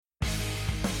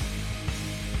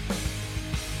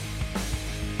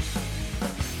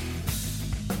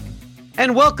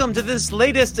And welcome to this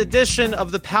latest edition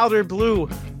of the Powder Blue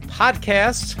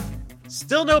podcast.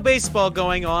 Still no baseball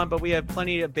going on, but we have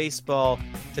plenty of baseball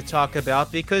to talk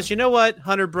about because you know what,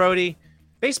 Hunter Brody,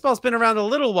 baseball's been around a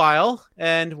little while,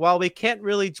 and while we can't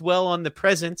really dwell on the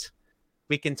present,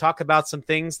 we can talk about some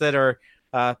things that are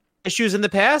issues in the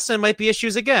past and might be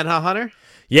issues again, huh, Hunter?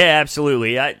 Yeah,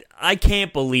 absolutely. I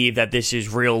can't believe that this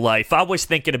is real life. I was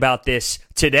thinking about this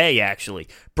today, actually.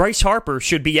 Bryce Harper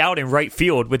should be out in right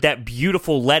field with that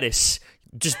beautiful lettuce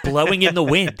just blowing in the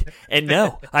wind. And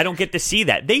no, I don't get to see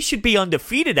that. They should be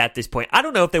undefeated at this point. I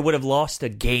don't know if they would have lost a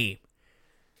game.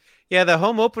 Yeah, the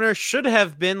home opener should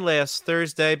have been last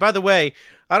Thursday. By the way,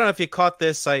 I don't know if you caught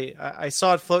this. I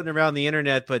saw it floating around the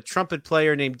internet, but trumpet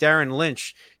player named Darren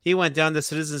Lynch, he went down to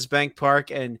Citizens Bank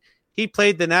Park and he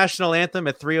played the national anthem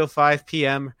at 3:05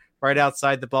 p.m. right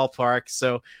outside the ballpark.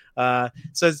 So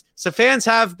fans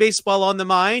have baseball on the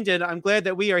mind, and I'm glad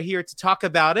that we are here to talk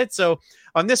about it. So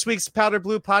on this week's Powder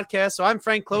Blue podcast, so I'm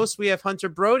Frank Close. We have Hunter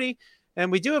Brody,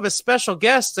 and we do have a special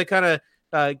guest to kind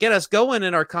of get us going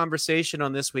in our conversation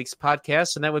on this week's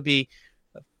podcast, and that would be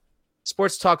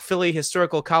Sports Talk Philly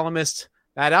historical columnist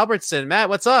Matt Albertson. Matt,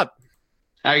 what's up?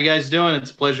 How are you guys doing?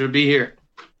 It's a pleasure to be here.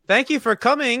 Thank you for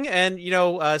coming. And,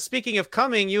 speaking of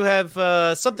coming, you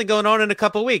have something going on in a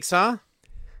couple weeks, huh?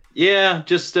 Yeah,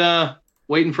 just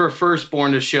waiting for a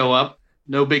firstborn to show up.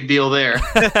 No big deal there.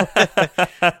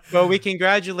 Well, we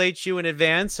congratulate you in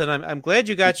advance, and I'm glad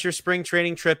you got your spring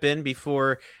training trip in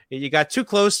before you got too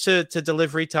close to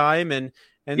delivery time. And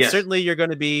yes, certainly you're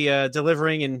going to be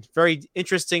delivering in very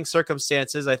interesting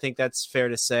circumstances. I think that's fair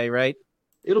to say, right?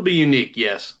 It'll be unique,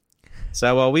 yes.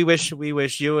 So, well, we wish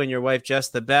you and your wife Jess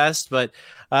the best. But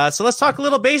so let's talk a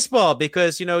little baseball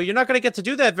because you're not going to get to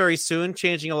do that very soon.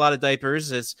 Changing a lot of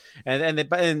diapers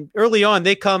and early on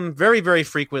they come very, very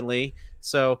frequently.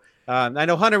 So I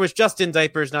know Hunter was just in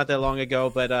diapers not that long ago,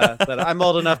 but I'm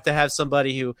old enough to have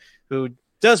somebody who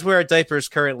does wear diapers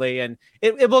currently, and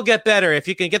it will get better if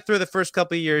you can get through the first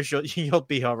couple of years. You'll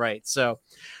be all right. So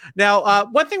now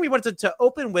one thing we wanted to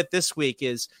open with this week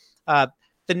is.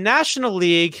 The National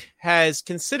League has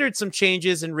considered some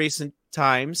changes in recent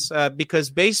times because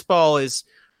baseball is,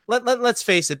 let's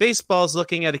face it, baseball is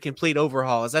looking at a complete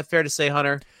overhaul. Is that fair to say,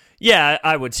 Hunter? Yeah,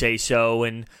 I would say so,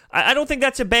 and I don't think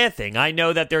that's a bad thing. I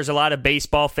know that there's a lot of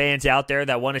baseball fans out there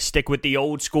that want to stick with the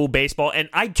old school baseball, and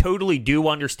I totally do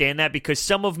understand that because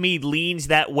some of me leans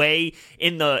that way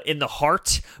in the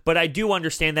heart, but I do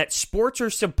understand that sports are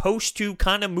supposed to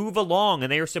kind of move along,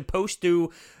 and they are supposed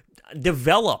to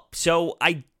develop. So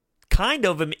I kind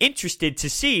of am interested to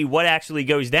see what actually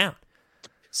goes down.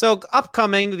 So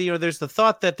upcoming, there's the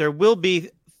thought that there will be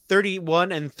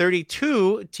 31 and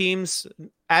 32 teams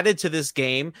added to this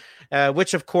game,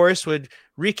 which of course would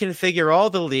reconfigure all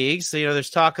the leagues. There's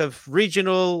talk of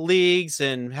regional leagues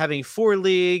and having 4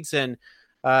 leagues and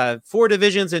 4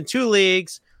 divisions and 2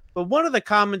 leagues. But one of the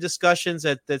common discussions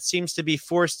that seems to be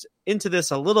forced into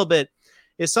this a little bit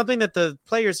is something that the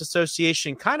Players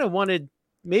Association kind of wanted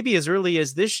maybe as early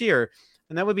as this year,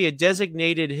 and that would be a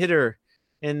designated hitter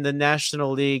in the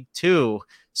National League too.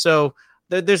 So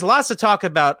there's lots to talk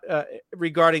about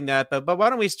regarding that, but why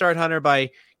don't we start, Hunter,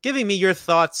 by giving me your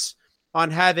thoughts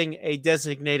on having a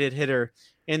designated hitter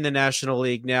in the National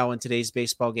League now in today's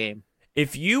baseball game?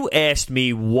 If you asked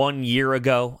me 1 year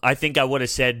ago, I think I would have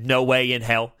said no way in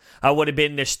hell. I would have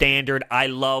been the standard. I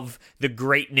love the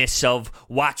greatness of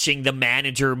watching the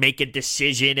manager make a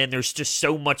decision, and there's just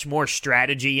so much more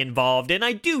strategy involved, and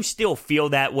I do still feel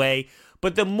that way.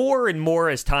 But the more and more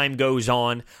as time goes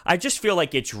on, I just feel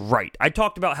like it's right. I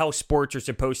talked about how sports are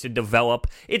supposed to develop.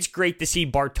 It's great to see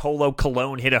Bartolo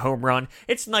Colon hit a home run.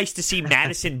 It's nice to see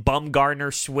Madison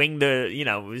Bumgarner swing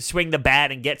the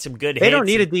bat and get some good hits. They don't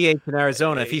need a DH in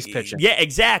Arizona if he's pitching. Yeah,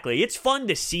 exactly. It's fun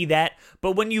to see that.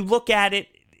 But when you look at it,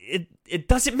 it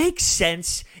doesn't make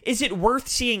sense. Is it worth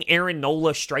seeing Aaron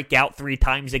Nola strike out 3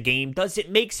 times a game? Does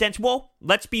it make sense? Well,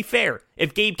 let's be fair.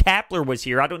 If Gabe Kapler was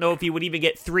here, I don't know if he would even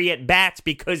get 3 at-bats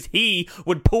because he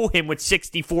would pull him with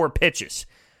 64 pitches.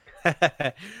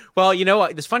 Well,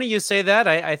 it's funny you say that.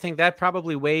 I think that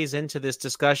probably weighs into this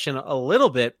discussion a little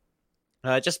bit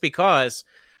just because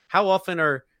how often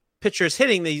are pitchers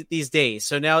hitting these days?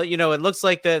 So now, it looks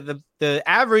like the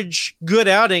average good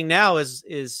outing now is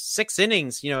 6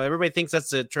 innings. Everybody thinks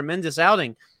that's a tremendous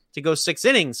outing to go 6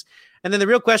 innings. And then the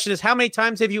real question is, how many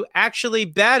times have you actually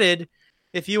batted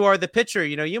if you are the pitcher?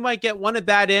 You might get 1 at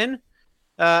bat in.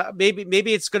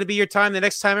 Maybe it's going to be your time the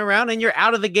next time around and you're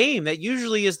out of the game. That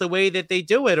usually is the way that they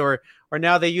do it. Or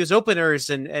now they use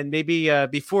openers and maybe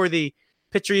before the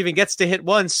pitcher even gets to hit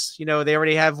once, they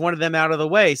already have one of them out of the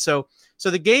way. So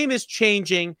the game is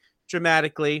changing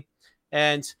dramatically.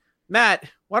 And Matt,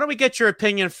 why don't we get your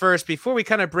opinion first before we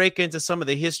kind of break into some of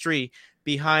the history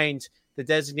behind the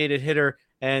designated hitter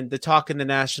and the talk in the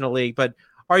National League. But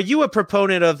are you a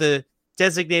proponent of the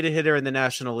designated hitter in the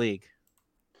National League?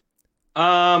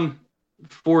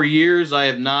 For years, I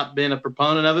have not been a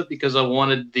proponent of it because I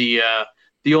wanted the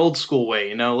old school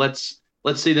way. Let's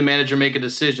see the manager make a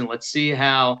decision. Let's see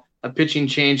how a pitching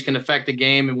change can affect the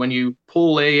game. And when you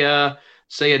pull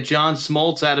say a John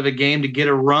Smoltz out of a game to get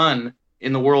a run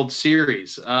in the World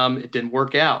Series, it didn't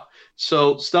work out.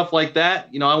 So stuff like that,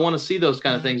 I want to see those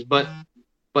kind of things.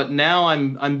 But now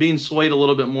I'm being swayed a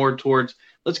little bit more towards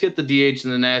let's get the DH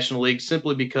in the National League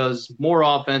simply because more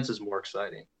offense is more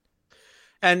exciting.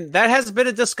 And that has been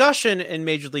a discussion in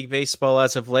Major League Baseball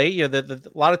as of late. A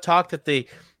lot of talk that the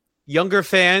younger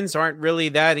fans aren't really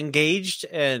that engaged,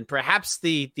 and perhaps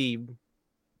the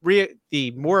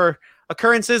more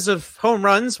occurrences of home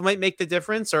runs might make the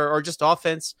difference, or just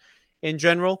offense in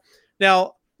general.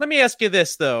 Now, let me ask you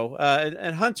this, though.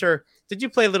 And Hunter, did you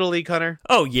play Little League, Hunter?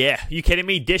 Oh, yeah. You kidding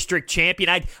me? District champion.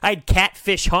 I'd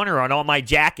Catfish Hunter on all my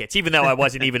jackets, even though I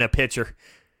wasn't even a pitcher.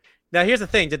 Now, here's the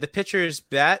thing. Did the pitchers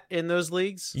bat in those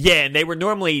leagues? Yeah, and they were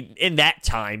normally, in that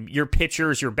time, your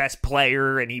pitcher's your best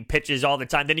player, and he pitches all the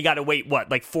time. Then you got to wait,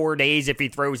 4 days if he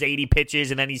throws 80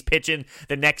 pitches, and then he's pitching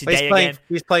the next day again.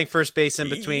 He's playing first base in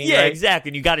between, Yeah, right? exactly.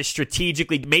 And you got to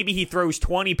strategically, maybe he throws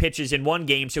 20 pitches in one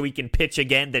game so he can pitch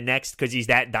again the next because he's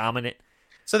that dominant.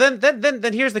 So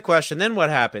then here's the question. Then what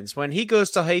happens? When he goes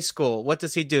to high school, what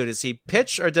does he do? Does he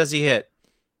pitch or does he hit?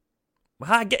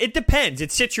 It depends.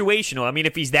 It's situational. I mean,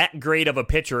 if he's that great of a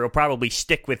pitcher, he'll probably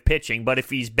stick with pitching. But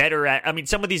if he's better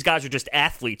some of these guys are just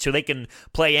athletes, so they can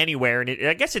play anywhere. And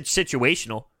I guess it's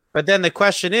situational. But then the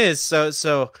question is,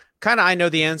 so kind of I know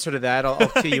the answer to that. I'll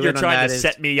cue you You're in on trying that. to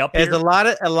set me up here. here?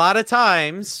 A lot of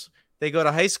times they go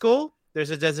to high school,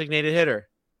 there's a designated hitter.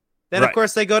 Then, Of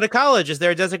course, they go to college. Is there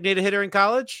a designated hitter in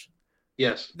college?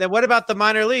 Yes. Then what about the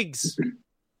minor leagues?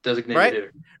 Designated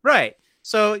hitter. Right.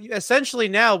 So essentially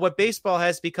now what baseball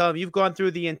has become, you've gone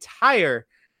through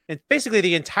basically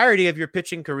the entirety of your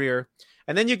pitching career,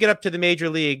 and then you get up to the major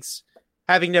leagues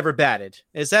having never batted.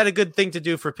 Is that a good thing to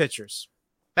do for pitchers?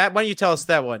 Matt, why don't you tell us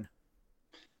that one?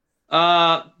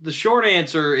 The short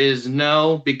answer is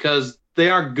no, because they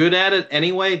aren't good at it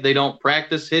anyway. They don't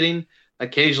practice hitting.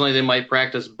 Occasionally they might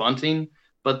practice bunting,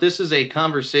 but this is a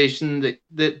conversation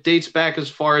that dates back as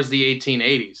far as the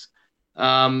 1880s.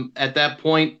 At that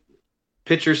point,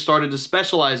 pitchers started to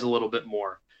specialize a little bit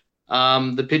more.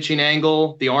 The pitching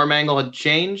angle, the arm angle had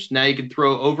changed. Now you can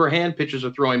throw overhand. Pitchers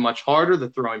are throwing much harder. They're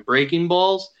throwing breaking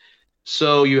balls.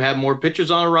 So you have more pitchers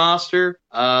on a roster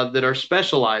that are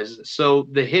specialized. So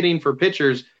the hitting for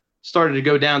pitchers started to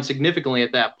go down significantly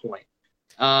at that point.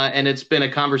 And it's been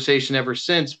a conversation ever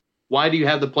since. Why do you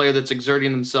have the player that's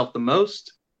exerting themselves the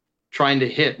most trying to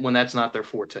hit when that's not their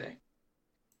forte?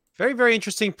 Very, very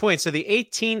interesting point. So the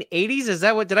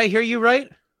 1880s, did I hear you right?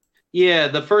 Yeah,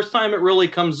 the first time it really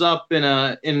comes up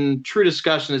in true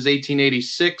discussion is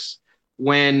 1886,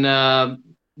 when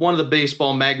one of the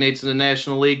baseball magnates in the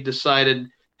National League decided,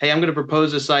 hey, I'm going to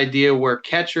propose this idea where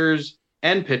catchers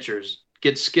and pitchers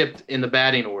get skipped in the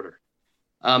batting order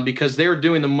because they're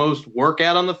doing the most work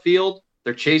out on the field.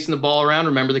 They're chasing the ball around.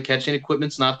 Remember, the catching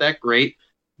equipment's not that great.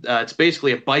 It's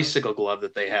basically a bicycle glove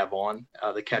that they have on,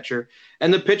 the catcher.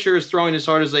 And the pitcher is throwing as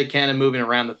hard as they can and moving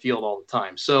around the field all the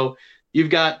time. So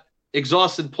you've got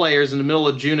exhausted players in the middle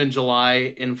of June and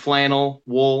July in flannel,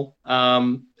 wool.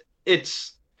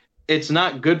 It's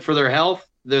not good for their health.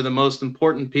 They're the most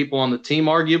important people on the team,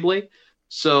 arguably.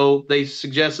 So they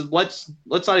suggested, let's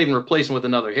not even replace them with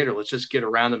another hitter. Let's just get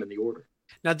around them in the order.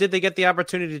 Now, did they get the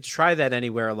opportunity to try that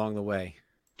anywhere along the way?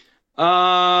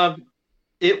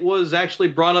 It was actually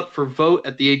brought up for vote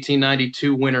at the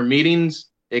 1892 winter meetings.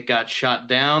 It got shot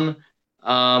down.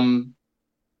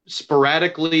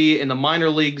 Sporadically in the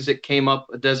minor leagues, it came up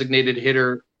a designated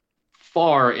hitter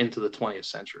far into the 20th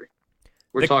century.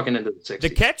 We're talking into the 60s. The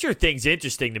catcher thing's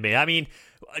interesting to me. I mean,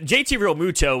 JT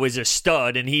Realmuto is a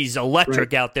stud, and he's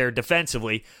electric out there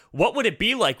defensively. What would it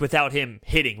be like without him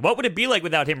hitting? What would it be like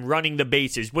without him running the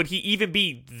bases? Would he even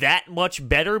be that much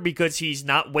better because he's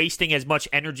not wasting as much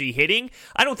energy hitting?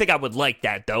 I don't think I would like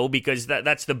that, though, because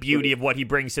that's the beauty of what he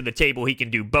brings to the table. He can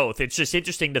do both. It's just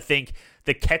interesting to think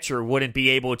the catcher wouldn't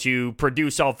be able to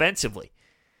produce offensively.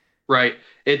 Right.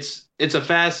 It's a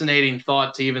fascinating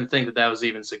thought to even think that was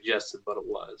even suggested, but it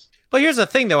was. But here's the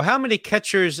thing, though. How many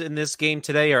catchers in this game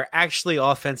today are actually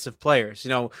offensive players?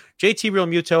 JT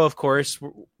Realmuto, of course.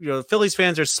 Phillies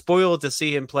fans are spoiled to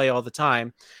see him play all the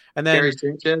time. And then Gary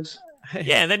Sanchez.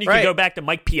 Yeah, and then you can go back to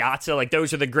Mike Piazza. Like,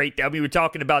 those are the great. I mean, we were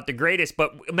talking about the greatest,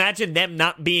 but imagine them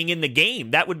not being in the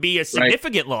game. That would be a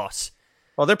significant loss.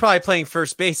 Well, they're probably playing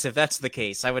first base if that's the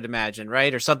case, I would imagine,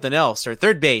 right? Or something else, or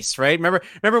third base, right?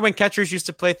 Remember when catchers used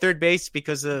to play third base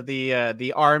because of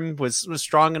the arm was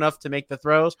strong enough to make the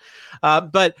throws?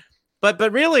 But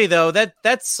really though,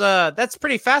 that's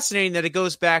pretty fascinating that it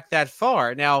goes back that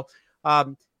far. Now,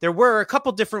 there were a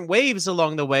couple different waves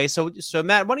along the way. So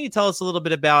Matt, why don't you tell us a little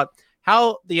bit about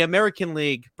how the American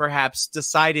League perhaps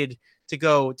decided to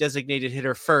go designated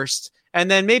hitter first, and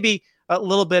then maybe a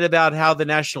little bit about how the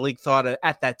National League thought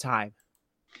at that time.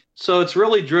 So it's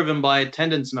really driven by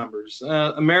attendance numbers.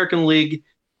 American League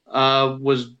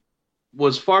was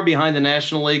far behind the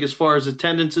National League as far as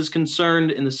attendance is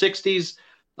concerned in the 60s.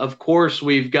 Of course,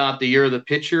 we've got the year of the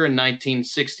pitcher in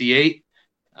 1968,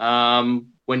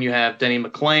 when you have Denny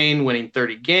McLain winning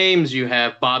 30 games. You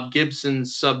have Bob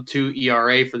Gibson's sub-2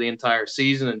 ERA for the entire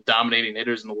season and dominating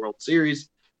hitters in the World Series.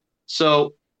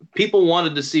 So people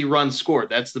wanted to see runs scored.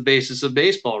 That's the basis of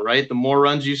baseball, right? The more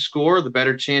runs you score, the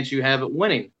better chance you have at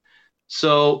winning.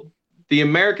 So the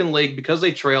American League, because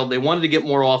they trailed, they wanted to get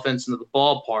more offense into the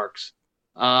ballparks.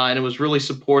 And it was really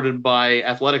supported by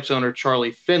athletics owner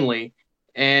Charlie Finley.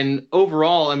 And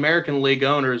overall, American League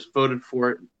owners voted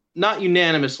for it, not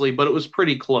unanimously, but it was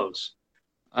pretty close.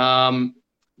 The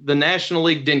National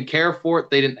League didn't care for it.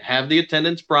 They didn't have the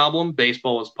attendance problem.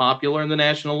 Baseball was popular in the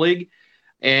National League.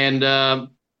 And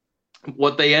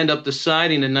what they end up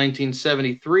deciding in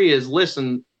 1973 is,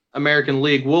 listen, American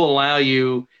League will allow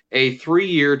you a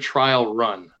 3-year trial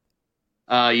run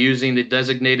using the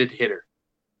designated hitter,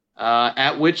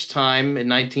 at which time in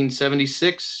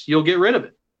 1976, you'll get rid of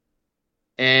it.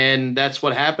 And that's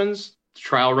what happens. The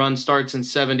trial run starts in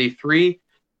 73,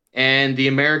 and the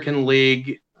American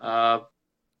League,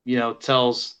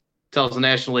 tells the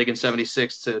National League in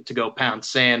 76 to go pound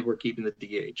sand. We're keeping the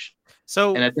DH.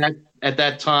 So, and at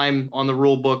that time on the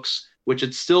rule books, which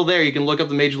it's still there, you can look up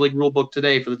the Major League rule book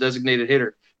today for the designated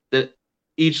hitter, that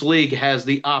each league has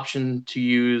the option to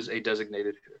use a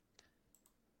designated hitter.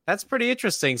 That's pretty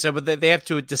interesting. So, but they have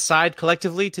to decide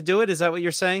collectively to do it. Is that what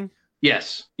you're saying?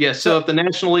 Yes. So if the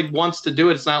National League wants to do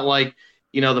it, it's not like,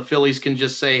 the Phillies can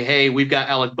just say, hey, we've got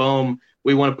Alec Boehm,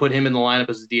 we want to put him in the lineup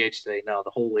as a DH today. No,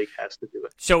 the whole league has to do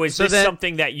it. So is this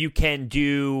something that you can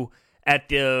do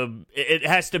it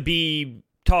has to be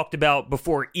talked about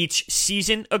before each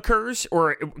season occurs,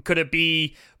 or could it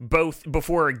be both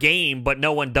before a game, but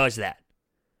no one does that?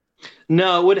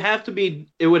 No, it would have to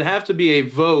be a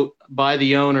vote by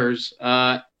the owners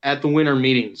at the winter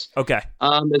meetings. Okay.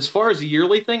 As far as the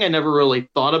yearly thing, I never really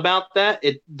thought about that.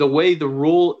 The way the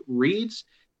rule reads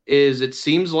is, it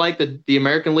seems like the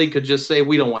American League could just say,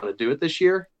 we don't want to do it this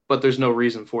year, but there's no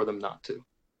reason for them not to.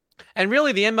 And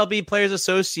really, the MLB Players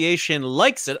Association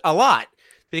likes it a lot,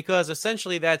 because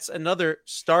essentially that's another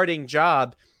starting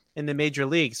job in the major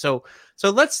league. So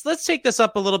let's take this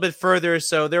up a little bit further.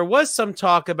 So there was some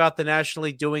talk about the National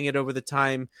League doing it over the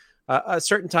time,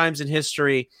 certain times in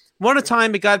history. One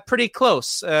time it got pretty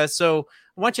close. So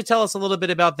why don't you tell us a little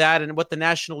bit about that and what the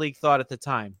National League thought at the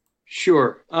time?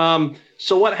 Sure.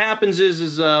 So what happens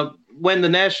is when the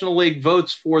National League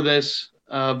votes on this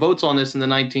in the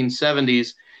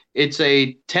 1970s, it's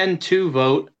a 10-2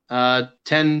 vote,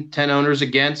 10 owners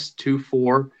against, 2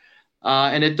 for,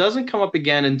 and it doesn't come up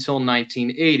again until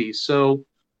 1980. So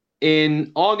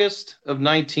in August of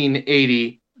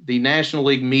 1980, the National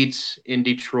League meets in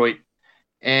Detroit,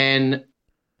 and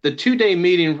the 2-day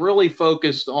meeting really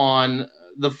focused on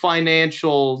the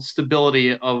financial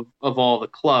stability of all the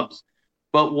clubs.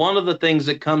 But one of the things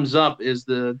that comes up is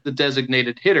the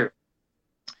designated hitter.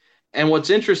 And what's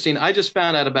interesting, I just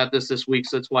found out about this week,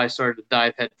 so that's why I started to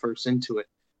dive headfirst into it.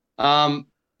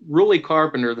 Ruly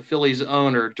Carpenter, the Phillies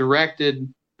owner,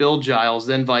 directed Bill Giles,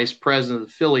 then vice president of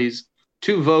the Phillies,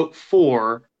 to vote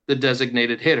for the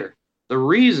designated hitter. The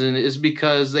reason is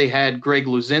because they had Greg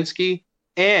Luzinski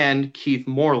and Keith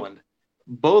Moreland,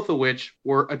 both of which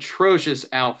were atrocious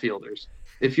outfielders.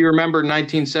 If you remember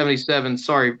 1977,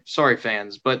 sorry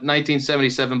fans, but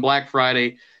 1977 Black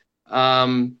Friday,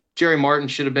 Jerry Martin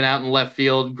should have been out in left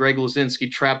field. Greg Luzinski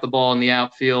trapped the ball in the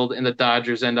outfield, and the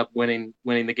Dodgers end up winning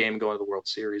the game and going to the World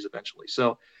Series eventually.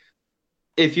 So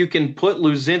if you can put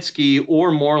Luzinski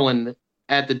or Moreland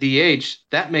at the DH,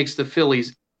 that makes the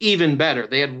Phillies even better.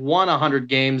 They had won 100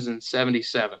 games in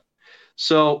 77.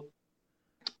 So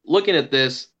looking at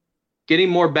this, getting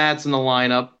more bats in the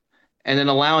lineup, and then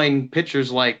allowing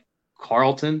pitchers like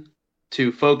Carlton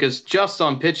to focus just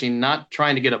on pitching, not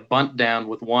trying to get a bunt down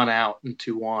with 1 out and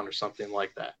 2 on or something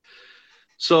like that.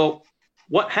 So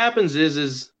what happens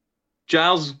is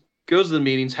Giles goes to the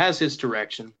meetings, has his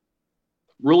direction.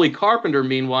 Willie Carpenter,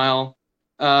 meanwhile,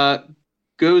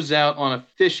 goes out on a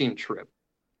fishing trip.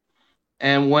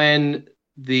 And when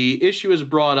the issue is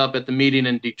brought up at the meeting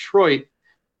in Detroit,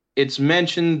 it's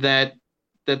mentioned that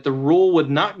the rule would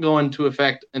not go into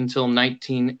effect until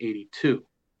 1982.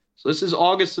 So this is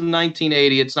August of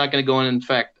 1980. It's not going to go into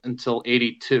effect until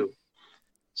 82.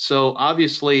 So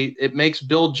obviously it makes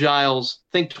Bill Giles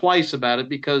think twice about it,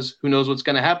 because who knows what's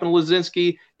going to happen to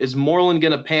Lazinski. Is Moreland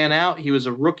going to pan out? He was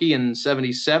a rookie in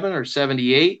 77 or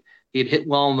 78. He had hit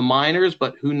well in the minors,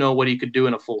 but who knows what he could do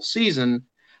in a full season.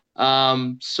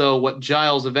 So what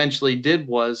Giles eventually did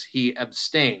was he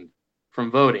abstained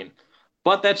from voting.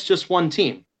 But that's just one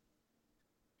team.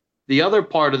 The other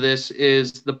part of this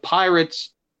is the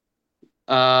Pirates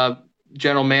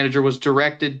general manager was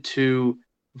directed to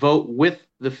vote with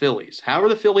the Phillies. However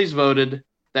the Phillies voted,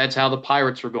 that's how the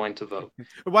Pirates were going to vote.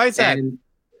 Why is that?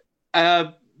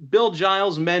 And, Bill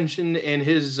Giles mentioned in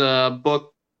his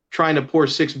book, Trying to Pour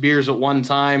Six Beers at One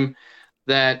Time,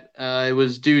 that it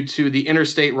was due to the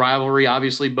interstate rivalry.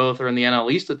 Obviously, both are in the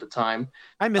NL East at the time.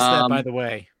 I missed that, by the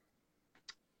way.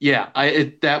 Yeah,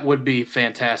 that would be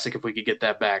fantastic if we could get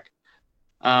that back.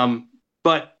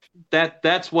 But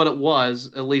that's what it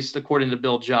was, at least according to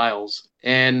Bill Giles.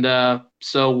 And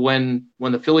so when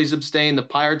the Phillies abstained, the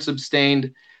Pirates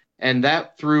abstained, and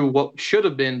that threw what should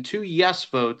have been 2 yes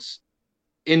votes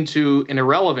into an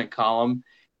irrelevant column,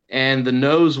 and the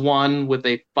noes won with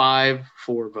a 5-4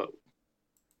 vote.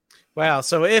 Wow.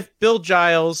 So if Bill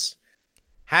Giles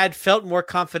had felt more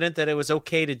confident that it was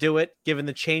okay to do it, given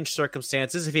the changed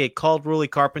circumstances, if he had called Willie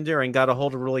Carpenter and got a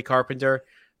hold of Willie Carpenter,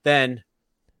 then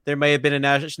there may have been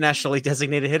a National League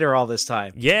designated hitter all this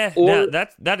time. Yeah,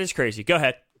 that is crazy. Go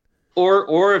ahead.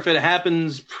 Or if it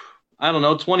happens, I don't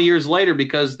know, 20 years later,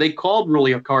 because they called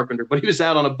Willie Carpenter, but he was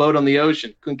out on a boat on the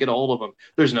ocean, couldn't get a hold of him.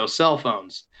 There's no cell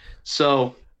phones.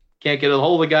 So can't get a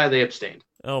hold of the guy, they abstained.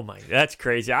 Oh my, that's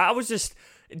crazy.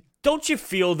 Don't you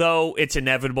feel, though, it's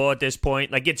inevitable at this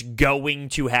point? Like, it's going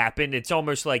to happen. It's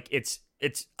almost like it's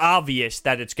obvious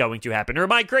that it's going to happen. Or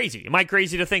am I crazy? Am I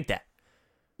crazy to think that?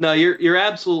 No, you're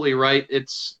absolutely right.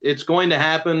 It's going to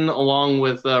happen, along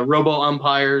with robo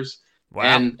umpires.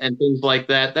 Wow. and things like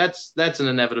that. That's an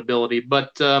inevitability.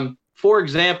 But for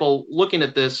example, looking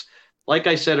at this, like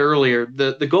I said earlier,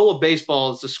 the goal of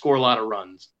baseball is to score a lot of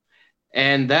runs,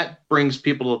 and that brings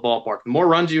people to the ballpark. The more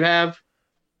runs you have,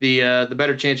 the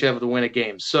better chance you have to win a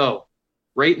game. So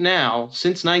right now,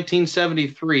 since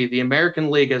 1973, the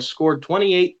American League has scored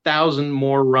 28,000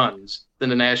 more runs than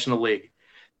the National League.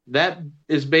 That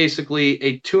is basically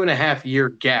a 2.5-year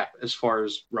gap as far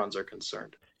as runs are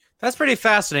concerned. That's pretty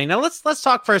fascinating. Now let's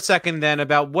talk for a second then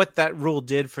about what that rule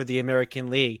did for the American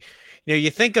League. You know,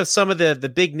 you think of some of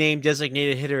the big name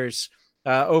designated hitters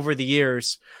over the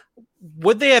years.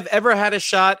 Would they have ever had a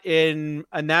shot in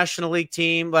a National League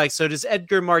team? Like, so does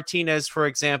Edgar Martinez, for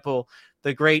example,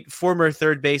 the great former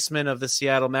third baseman of the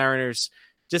Seattle Mariners,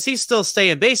 does he still stay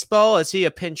in baseball? Is he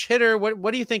a pinch hitter?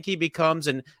 What do you think he becomes?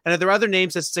 And are there other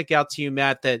names that stick out to you,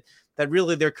 Matt, that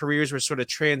really their careers were sort of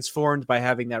transformed by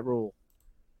having that rule?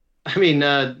 I mean,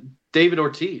 David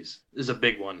Ortiz is a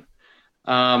big one,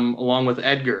 along with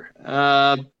Edgar.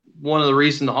 One of the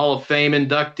recent Hall of Fame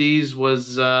inductees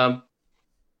was,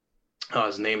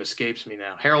 his name escapes me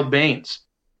now, Harold Baines.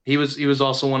 He was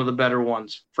also one of the better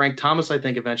ones. Frank Thomas, I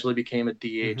think, eventually became a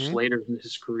DH later in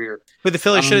his career. But the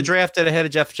Phillies should have drafted ahead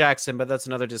of Jeff Jackson, but that's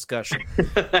another discussion.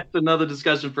 That's another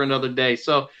discussion for another day.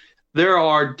 So there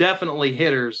are definitely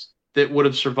hitters that would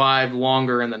have survived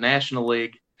longer in the National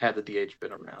League had the DH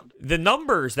been around. The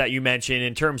numbers that you mentioned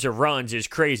in terms of runs is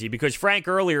crazy, because Frank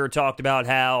earlier talked about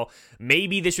how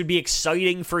maybe this would be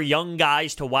exciting for young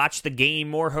guys to watch the game,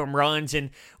 more home runs.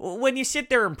 And when you sit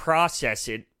there and process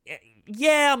it,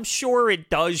 yeah, I'm sure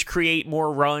it does create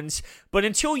more runs, but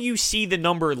until you see the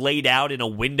number laid out in a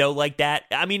window like that,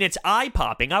 I mean, it's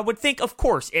eye-popping. I would think, of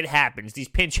course, it happens. These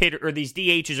pinch hitter or these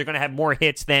DHs are going to have more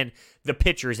hits than the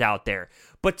pitchers out there.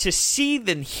 But to see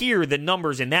and hear the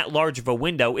numbers in that large of a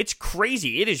window, it's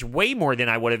crazy. It is way more than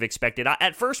I would have expected.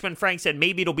 At first, when Frank said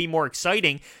maybe it'll be more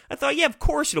exciting, I thought, yeah, of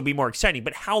course it'll be more exciting,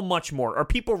 but how much more? Are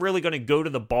people really going to go to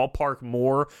the ballpark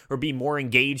more or be more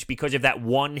engaged because of that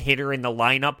one hitter in the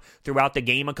lineup throughout the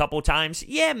game a couple times?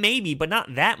 Yeah, maybe, but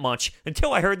not that much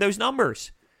until I heard those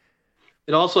numbers.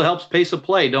 It also helps pace of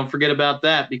play. Don't forget about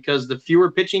that, because the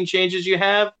fewer pitching changes you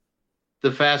have,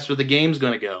 the faster the game's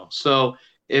going to go. So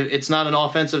it's not an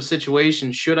offensive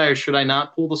situation. Should I or should I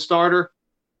not pull the starter?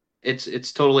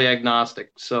 It's totally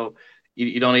agnostic. So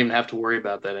you don't even have to worry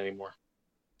about that anymore.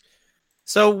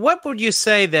 So what would you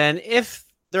say then if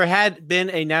there had been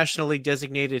a National League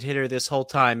designated hitter this whole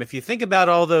time. If you think about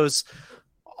all those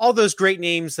great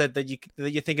names that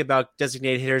you think about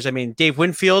designated hitters, I mean, Dave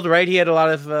Winfield, right? He had a lot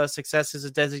of success as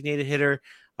a designated hitter.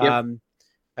 Yep.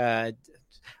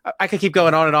 I could keep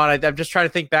going on and on. I'm just trying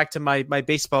to think back to my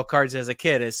baseball cards as a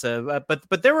kid.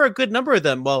 But there were a good number of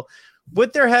them. Well,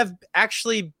 would there have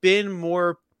actually been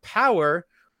more power,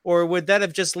 or would that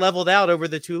have just leveled out over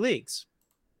the two leagues?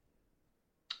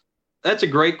 That's a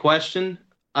great question.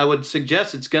 I would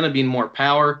suggest it's going to be more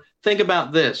power. Think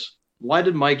about this. Why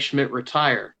did Mike Schmidt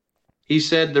retire? He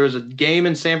said there was a game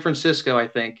in San Francisco, I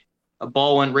think. A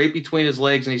ball went right between his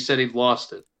legs, and he said he'd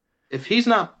lost it. If he's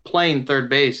not playing third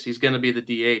base, he's going to be the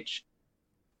DH.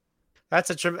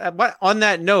 On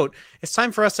that note, it's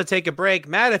time for us to take a break.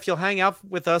 Matt, if you'll hang out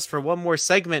with us for one more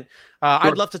segment, sure.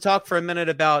 I'd love to talk for a minute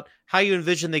about how you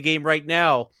envision the game right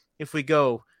now if we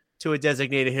go to a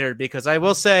designated hitter, because I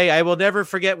will say I will never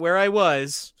forget where I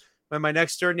was when my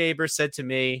next door neighbor said to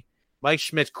me, Mike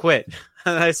Schmidt quit.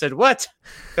 And I said, what?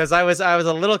 Because I was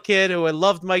a little kid who had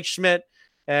loved Mike Schmidt,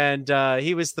 and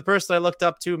he was the person I looked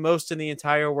up to most in the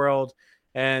entire world.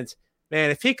 And man,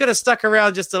 if he could have stuck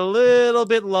around just a little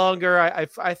bit longer,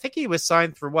 I think he was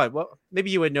signed for what? Well,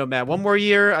 maybe you would know, Matt. One more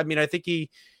year. I mean, I think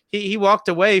he walked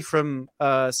away from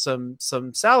some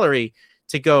salary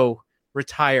to go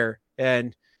retire,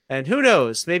 and who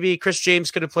knows? Maybe Chris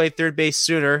James could have played third base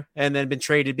sooner and then been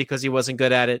traded because he wasn't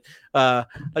good at it.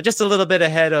 Just a little bit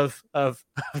ahead of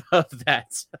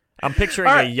that. I'm picturing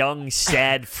a young,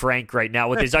 sad Frank right now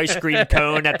with his ice cream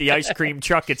cone at the ice cream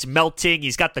truck. It's melting.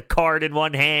 He's got the card in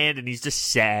one hand, and he's just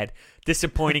sad.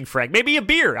 Disappointing Frank. Maybe a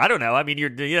beer. I don't know. I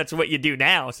mean, that's what you do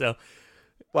now. So,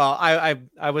 well,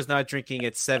 I was not drinking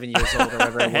at 7 years old or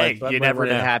whatever it hey, was. You never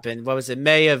know. It happened. What was it?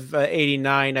 May of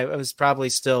 '89. I was probably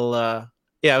still.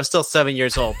 I was still 7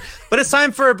 years old. But it's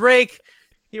time for a break.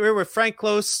 Here with Frank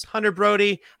Close, Hunter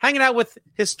Brody, hanging out with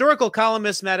historical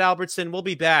columnist Matt Albertson. We'll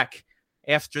be back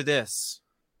after this.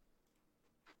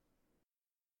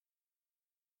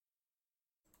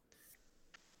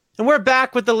 And we're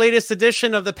back with the latest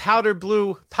edition of the Powder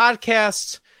Blue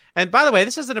podcast. And by the way,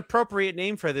 this is an appropriate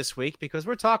name for this week because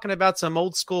we're talking about some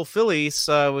old school Phillies.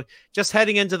 Just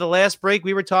heading into the last break,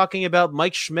 we were talking about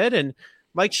Mike Schmidt, and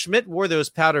Mike Schmidt wore those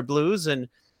powder blues, and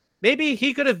maybe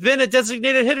he could have been a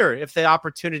designated hitter if the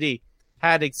opportunity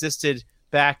had existed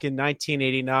back in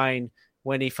 1989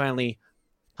 when he finally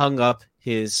hung up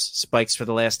his spikes for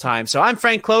the last time. So I'm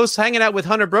Frank Close, hanging out with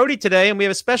Hunter Brody today, and we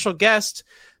have a special guest,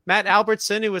 Matt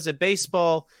Albertson, who is a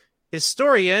baseball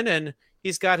historian, and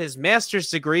he's got his master's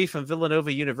degree from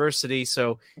Villanova University,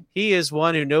 so he is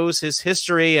one who knows his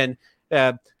history. And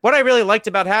what I really liked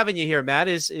about having you here, Matt,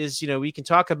 is we can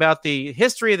talk about the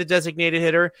history of the designated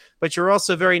hitter, but you're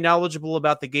also very knowledgeable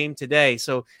about the game today.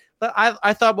 So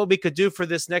I thought what we could do for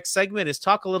this next segment is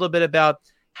talk a little bit about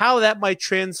how that might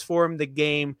transform the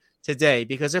game today.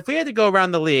 Because if we had to go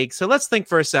around the league, so let's think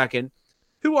for a second,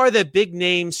 who are the big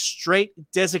name straight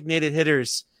designated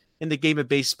hitters in the game of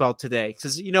baseball today?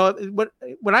 Because,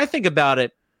 when I think about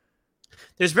it,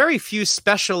 there's very few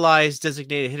specialized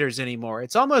designated hitters anymore.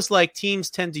 It's almost like teams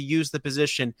tend to use the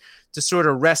position to sort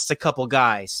of rest a couple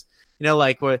guys.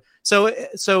 So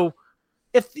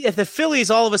if the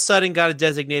Phillies all of a sudden got a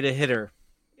designated hitter,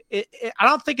 I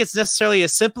don't think it's necessarily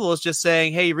as simple as just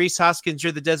saying, hey, Rhys Hoskins,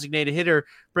 you're the designated hitter,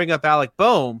 bring up Alec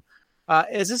Boehm.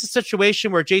 Is this a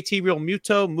situation where JT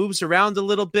Realmuto moves around a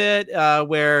little bit,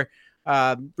 where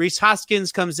Rhys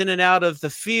Hoskins comes in and out of the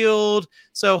field?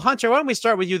 So, Hunter, why don't we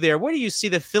start with you there? Where do you see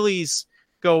the Phillies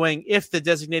going if the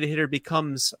designated hitter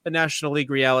becomes a National League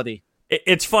reality?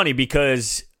 It's funny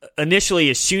because initially,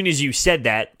 as soon as you said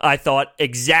that, I thought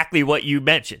exactly what you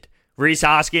mentioned. Rhys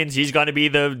Hoskins, he's going to be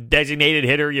the designated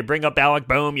hitter. You bring up Alec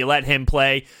Boehm, you let him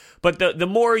play. But the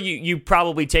more you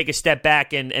probably take a step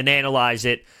back and analyze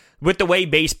it, with the way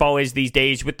baseball is these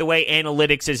days, with the way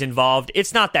analytics is involved,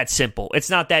 it's not that simple. It's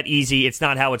not that easy. It's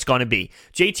not how it's going to be.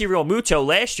 JT Realmuto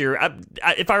last year,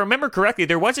 if I remember correctly,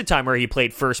 there was a time where he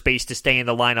played first base to stay in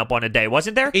the lineup on a day,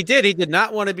 wasn't there? He did. He did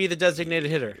not want to be the designated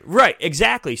hitter. Right,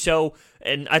 exactly. So,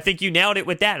 and I think you nailed it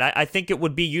with that. I think it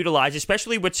would be utilized,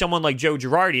 especially with someone like Joe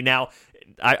Girardi. Now,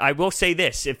 I will say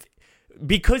this,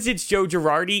 because it's Joe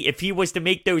Girardi, if he was to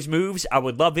make those moves, I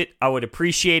would love it. I would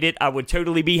appreciate it. I would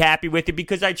totally be happy with it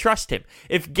because I trust him.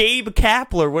 If Gabe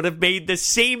Kapler would have made the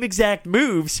same exact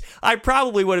moves, I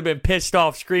probably would have been pissed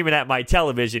off screaming at my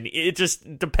television. It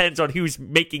just depends on who's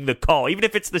making the call. Even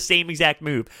if it's the same exact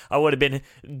move, I would have been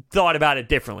thought about it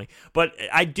differently. But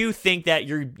I do think that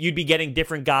you'd be getting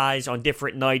different guys on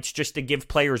different nights just to give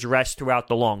players rest throughout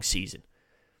the long season.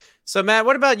 So, Matt,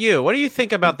 what about you? What do you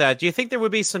think about that? Do you think there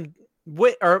would be some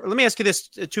or let me ask you this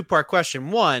two-part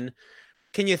question. One,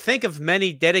 can you think of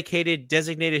many dedicated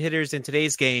designated hitters in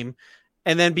today's game?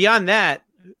 And then beyond that,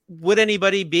 would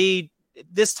anybody be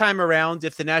this time around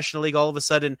if the National League all of a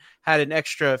sudden had an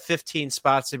extra 15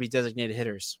 spots to be designated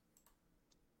hitters?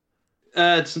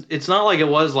 It's not like it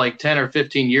was like 10 or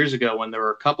 15 years ago when there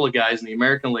were a couple of guys in the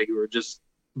American League who were just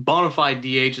bona fide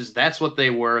DHs. That's what they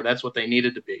were. That's what they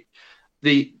needed to be.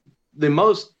 The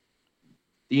most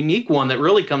unique one that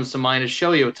really comes to mind is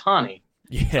Shohei Ohtani.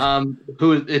 Yeah.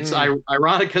 Who it's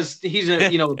ironic because he's a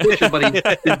pitcher, but he's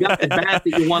got the bat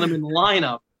that you want him in the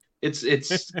lineup.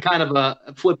 It's kind of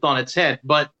a flipped on its head.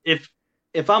 But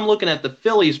if I'm looking at the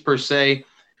Phillies per se,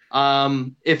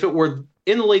 if it were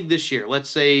in the league this year, let's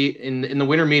say in the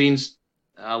winter meetings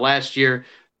last year,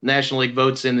 National League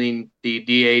votes in the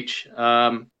DH.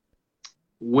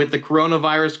 With the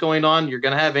coronavirus going on, you're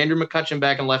going to have Andrew McCutchen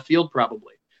back in left field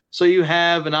probably. So you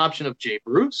have an option of Jay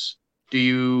Bruce. Do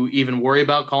you even worry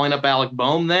about calling up Alec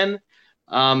Boehm then?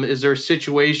 Is there a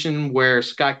situation where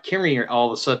Scott Kingery all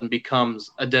of a sudden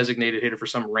becomes a designated hitter for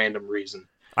some random reason?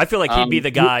 I feel like he'd be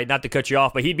the guy, not to cut you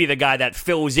off, but he'd be the guy that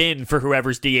fills in for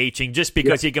whoever's DHing just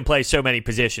because he can play so many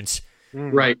positions.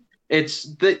 Right.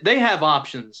 They have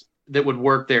options that would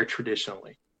work there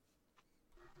traditionally.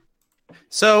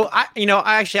 So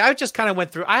I just kind of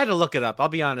went through. I had to look it up. I'll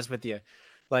be honest with you.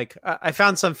 Like I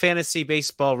found some fantasy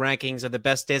baseball rankings of the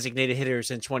best designated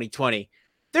hitters in 2020.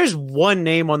 There's one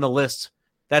name on the list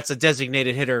that's a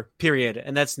designated hitter, period,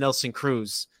 and that's Nelson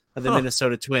Cruz of the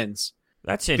Minnesota Twins.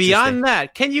 That's interesting. Beyond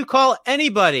that, can you call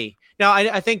anybody? Now,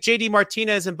 I think JD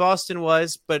Martinez in Boston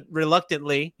was, but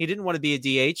reluctantly. He didn't want to be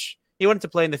a DH. He wanted to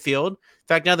play in the field. In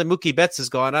fact, now that Mookie Betts is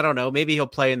gone, I don't know. Maybe he'll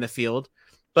play in the field.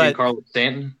 But Giancarlo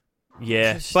Stanton.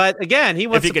 Yes. But again, he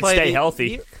wants if he to play. Stay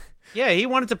healthy. He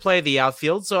wanted to play the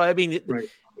outfield. So, I mean,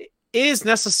 is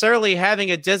necessarily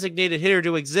having a designated hitter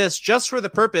to exist just for the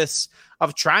purpose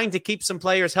of trying to keep some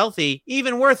players healthy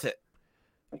even worth it?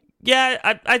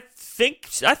 Yeah, I think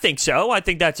so. I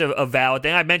think that's a valid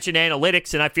thing. I mentioned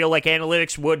analytics, and I feel like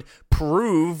analytics would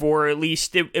prove, or at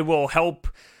least it will help,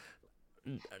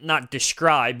 not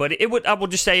describe, but I will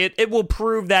just say it will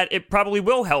prove that it probably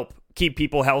will help keep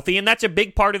people healthy, and that's a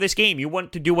big part of this game. You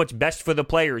want to do what's best for the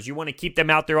players. You want to keep them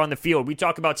out there on the field. We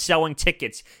talk about selling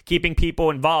tickets, keeping people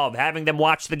involved, having them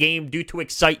watch the game due to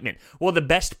excitement. Well, the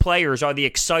best players are the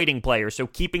exciting players, so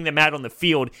keeping them out on the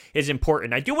field is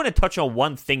important. I do want to touch on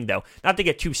one thing, though, not to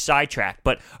get too sidetracked,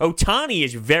 but Ohtani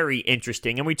is very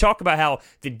interesting, and we talk about how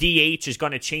the DH is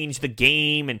going to change the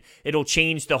game, and it'll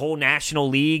change the whole National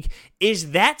League.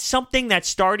 Is that something that's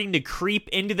starting to creep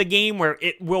into the game where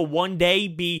it will one day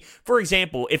be, for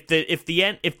example, if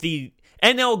the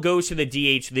NL goes to the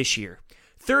DH this year,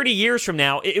 30 years from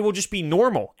now, it will just be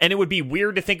normal, and it would be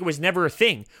weird to think it was never a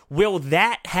thing. Will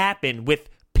that happen with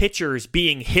pitchers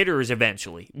being hitters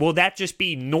eventually? Will that just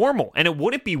be normal, and it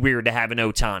wouldn't be weird to have an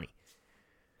Ohtani?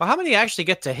 Well, how many actually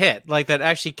get to hit, like that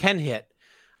actually can hit?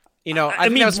 I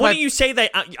mean, wouldn't you say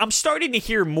that I'm starting to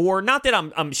hear more? Not that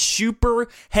I'm super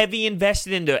heavy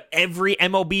invested into every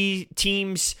MLB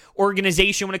team's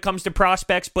organization when it comes to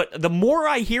prospects, but the more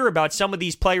I hear about some of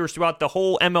these players throughout the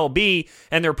whole MLB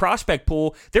and their prospect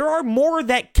pool, there are more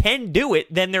that can do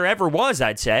it than there ever was,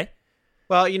 I'd say.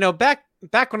 Well, back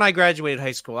when I graduated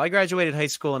high school in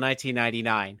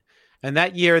 1999, and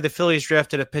that year the Phillies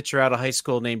drafted a pitcher out of high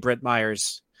school named Brett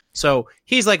Myers. So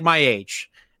he's like my age.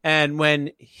 And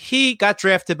when he got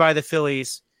drafted by the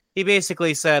Phillies, he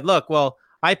basically said, look, well,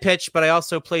 I pitch, but I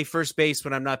also play first base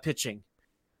when I'm not pitching.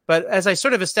 But as I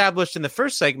sort of established in the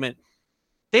first segment,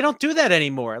 they don't do that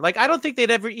anymore. Like, I don't think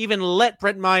they'd ever even let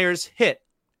Brett Myers hit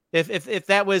if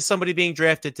that was somebody being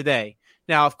drafted today.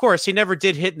 Now, of course, he never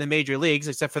did hit in the major leagues,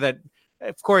 except for that,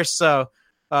 of course,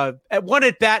 at one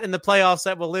at bat in the playoffs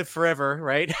that will live forever,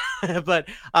 right? But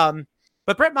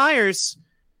Brett Myers,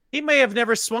 he may have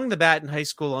never swung the bat in high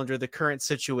school under the current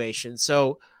situation.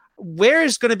 So where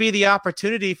is going to be the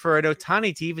opportunity for an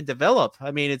Ohtani to even develop?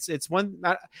 I mean, it's one,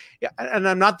 and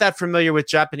I'm not that familiar with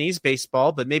Japanese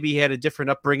baseball, but maybe he had a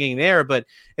different upbringing there. But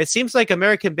it seems like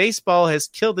American baseball has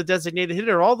killed the designated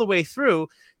hitter all the way through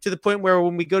to the point where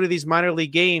when we go to these minor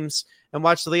league games and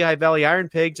watch the Lehigh Valley Iron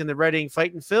Pigs and the Reading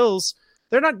Fighting Phils,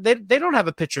 they don't have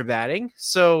a pitcher batting.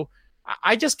 So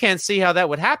I just can't see how that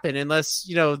would happen unless,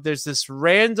 there's this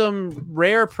random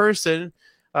rare person.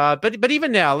 But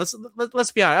even now,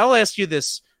 let's be honest. I'll ask you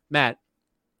this, Matt.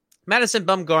 Madison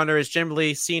Bumgarner is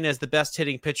generally seen as the best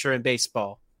hitting pitcher in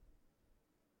baseball.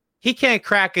 He can't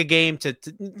crack a game to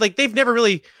like they've never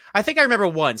really. I think I remember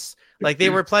once, like they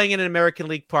were playing in an American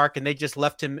League park and they just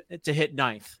left him to hit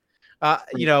ninth.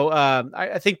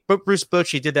 I think Bruce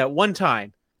Bochy did that one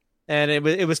time. and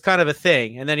it was kind of a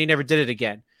thing, and then he never did it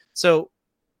again. So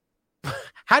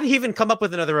how did he even come up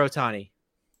with another Ohtani?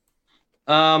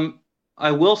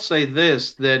 I will say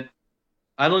this, that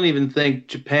I don't even think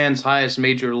Japan's highest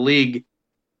major league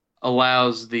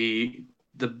allows the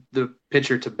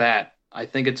pitcher to bat. I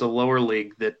think it's a lower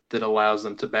league that allows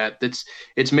them to bat.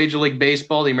 It's Major League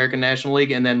Baseball, the American National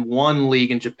League, and then one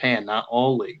league in Japan, not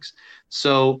all leagues.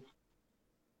 So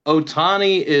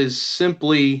Ohtani is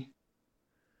simply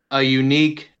a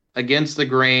unique, against the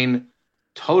grain,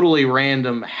 totally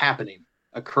random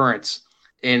occurrence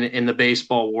in the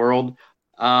baseball world.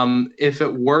 If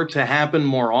it were to happen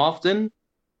more often,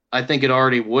 I think it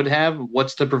already would have.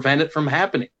 What's to prevent it from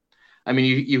happening? I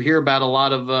mean, you hear about a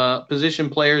lot of position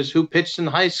players who pitched in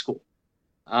high school.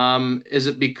 Is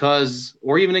it because,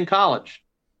 or even in college?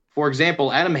 For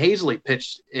example, Adam Hazley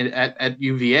pitched at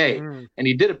UVA, and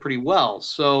he did it pretty well.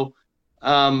 So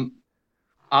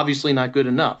obviously not good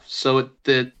enough. So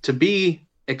to be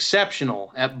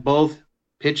exceptional at both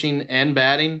pitching and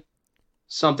batting,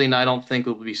 something I don't think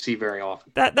we see very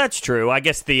often. That's true. I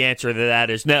guess the answer to that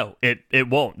is no, it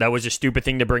won't. That was a stupid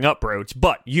thing to bring up, Rhodes.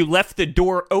 But you left the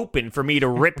door open for me to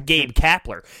rip Gabe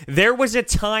Kapler. There was a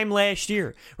time last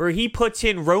year where he puts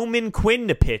in Roman Quinn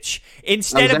to pitch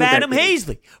instead of Adam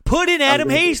Hazley. Put in Adam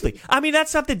Hazley. I mean,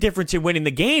 that's not the difference in winning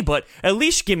the game, but at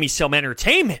least give me some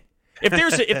entertainment. If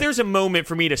there's a moment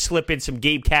for me to slip in some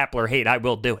Gabe Kapler hate, I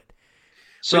will do it.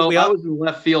 So I was in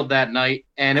left field that night,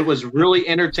 and it was really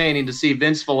entertaining to see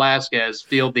Vince Velasquez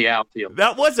field the outfield.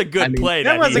 That was a good play.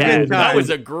 That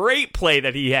was a great play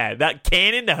that he had. That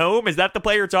cannon to home, is that the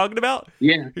play you're talking about?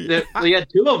 Yeah, he had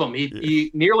two of them.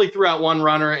 He nearly threw out one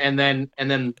runner and then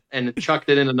chucked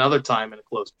it in another time in a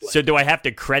close play. So do I have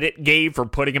to credit Gabe for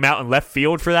putting him out in left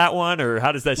field for that one, or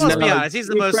how does that? Let's be honest. He's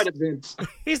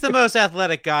the most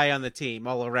athletic guy on the team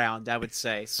all around, I would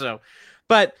say. So,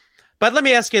 But let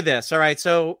me ask you this. All right.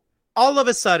 So all of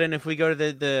a sudden, if we go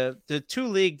to the two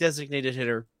league designated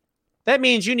hitter, that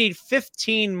means you need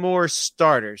 15 more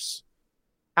starters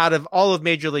out of all of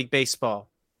Major League Baseball.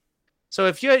 So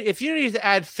if you need to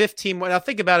add 15 more, now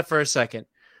think about it for a second.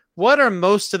 What are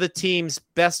most of the team's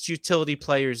best utility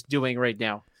players doing right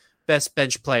now? Best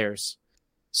bench players.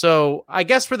 So I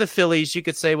guess for the Phillies, you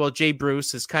could say, well, Jay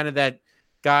Bruce is kind of that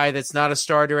guy that's not a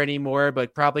starter anymore,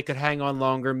 but probably could hang on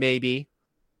longer, maybe.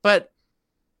 But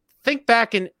think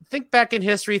back in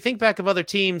history. Think back of other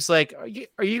teams. Like, are you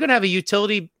going to have a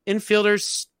utility infielder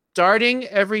starting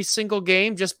every single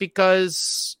game just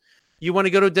because you want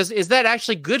to go to? Is that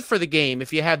actually good for the game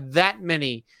if you have that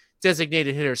many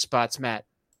designated hitter spots, Matt?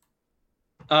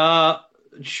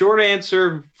 Short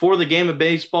answer for the game of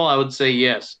baseball, I would say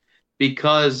yes,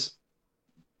 because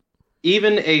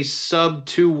even a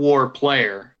sub-2 WAR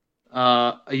player,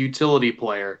 a utility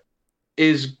player,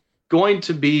 is going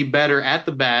to be better at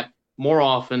the bat more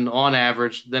often on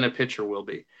average than a pitcher will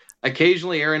be.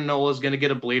 Occasionally, Aaron Nola is going to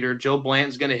get a bleeder. Joe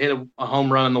Blanton's going to hit a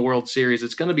home run in the World Series.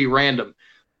 It's going to be random,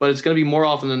 but it's going to be more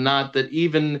often than not that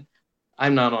even,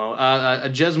 a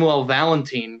Jesmuel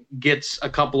Valentin gets a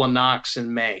couple of knocks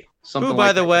in May. Who,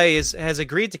 by the way, has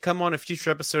agreed to come on a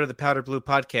future episode of the Powder Blue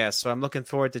podcast, so I'm looking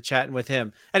forward to chatting with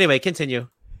him. Anyway, continue.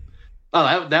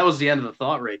 Oh, that was the end of the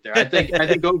thought right there. I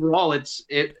think overall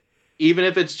even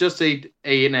if it's just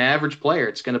an average player,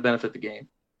 it's going to benefit the game.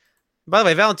 By the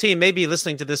way, Valentin may be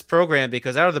listening to this program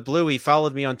because out of the blue, he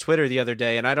followed me on Twitter the other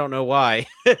day, and I don't know why.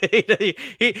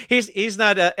 He's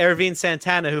not Ervin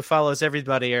Santana who follows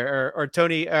everybody, or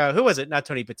Tony. Who was it? Not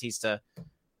Tony Batista.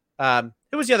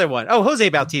 Who was the other one? Oh, Jose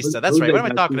Bautista. That's right. What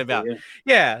am I talking about?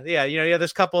 Yeah.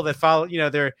 There's a couple that follow.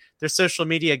 Their social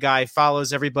media guy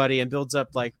follows everybody and builds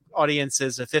up like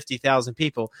audiences of 50,000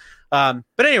 people. But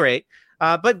at any rate.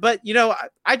 But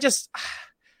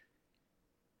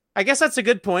I guess that's a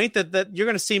good point that you're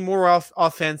going to see more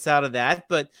offense out of that.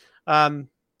 But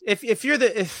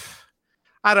if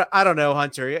I don't know,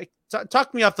 Hunter,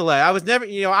 talk me off the ledge. I was never,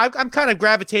 I'm kind of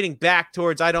gravitating back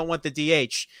towards I don't want the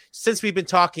DH since we've been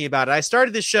talking about it. I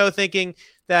started this show thinking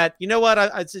that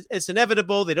it's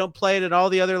inevitable. They don't play it at all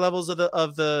the other levels of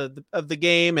the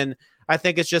game, and I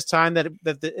think it's just time that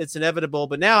it's inevitable.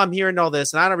 But now I'm hearing all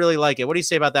this, and I don't really like it. What do you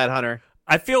say about that, Hunter?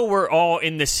 I feel we're all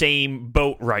in the same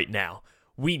boat right now.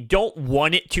 We don't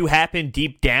want it to happen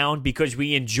deep down because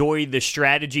we enjoy the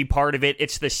strategy part of it.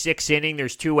 It's the 6th inning.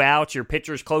 There's 2 outs. Your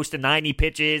pitcher's close to 90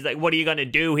 pitches. Like, what are you going to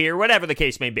do here? Whatever the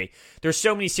case may be. There's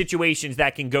so many situations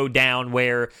that can go down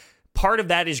where part of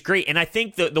that is great. And I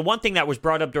think the one thing that was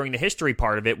brought up during the history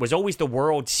part of it was always the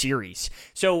World Series.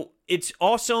 So it's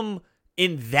awesome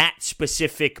in that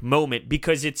specific moment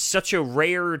because it's such a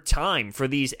rare time for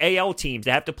these AL teams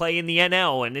to have to play in the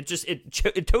NL, and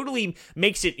it totally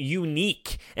makes it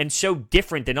unique and so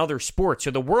different than other sports.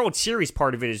 So the World Series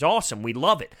part of it is awesome. We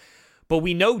love it. But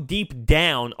we know deep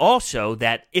down also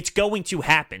that it's going to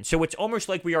happen. So it's almost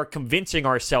like we are convincing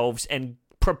ourselves and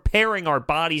preparing our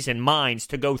bodies and minds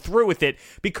to go through with it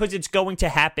because it's going to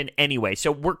happen anyway.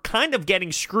 So we're kind of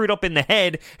getting screwed up in the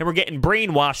head and we're getting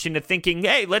brainwashed into thinking,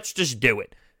 hey, let's just do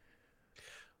it.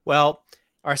 Well,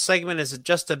 our segment is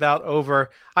just about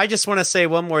over. I just want to say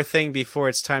one more thing before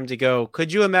it's time to go.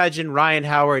 Could you imagine Ryan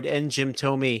Howard and Jim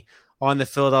Thome on the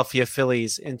Philadelphia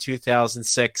Phillies in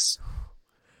 2006?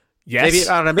 Yes. Maybe,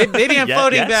 I don't know. Maybe I'm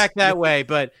floating yes. back that way,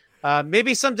 but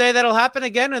maybe someday that'll happen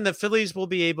again, and the Phillies will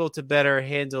be able to better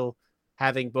handle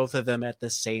having both of them at the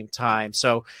same time.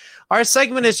 So our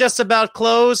segment is just about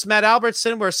closed. Matt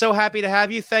Albertson, we're so happy to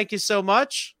have you. Thank you so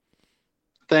much.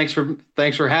 Thanks for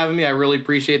having me. I really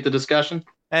appreciate the discussion.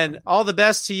 And all the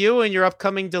best to you and your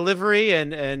upcoming delivery,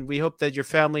 and we hope that your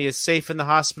family is safe in the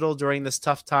hospital during this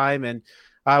tough time. And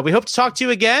we hope to talk to you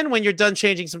again when you're done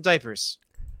changing some diapers.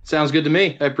 Sounds good to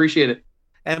me. I appreciate it.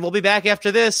 And we'll be back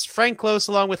after this. Frank Close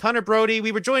along with Hunter Brody.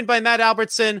 We were joined by Matt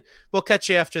Albertson. We'll catch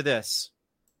you after this.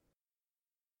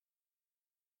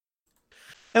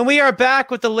 And we are back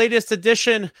with the latest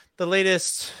edition, the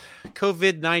latest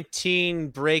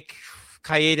COVID-19 break,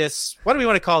 hiatus. What do we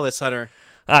want to call this, Hunter?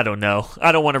 I don't know.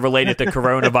 I don't want to relate it to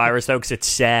coronavirus, though, because it's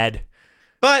sad.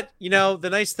 But, you know, the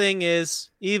nice thing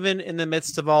is, even in the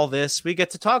midst of all this, we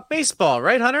get to talk baseball,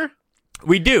 right, Hunter?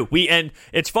 We do. And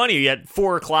it's funny, at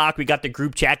 4 o'clock, we got the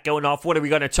group chat going off. What are we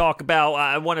going to talk about?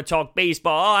 I want to talk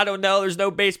baseball. Oh, I don't know. There's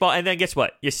no baseball. And then guess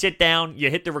what? You sit down,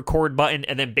 you hit the record button,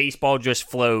 and then baseball just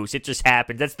flows. It just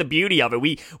happens. That's the beauty of it.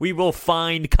 We will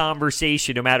find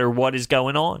conversation no matter what is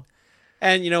going on.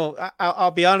 And, you know, I'll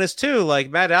be honest, too,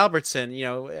 like Matt Albertson, you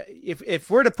know,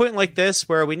 if we're at a point like this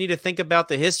where we need to think about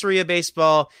the history of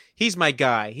baseball, he's my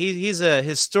guy. He's a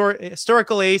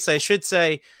historical ace, I should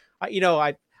say. You know,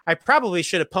 I probably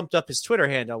should have pumped up his Twitter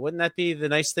handle. Wouldn't that be the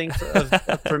nice thing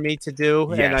for me to do?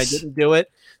 Yes. And I didn't do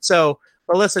it. So,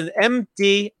 but listen,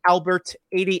 MD Albert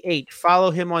 88. Follow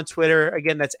him on Twitter.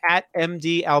 Again, that's at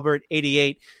MD Albert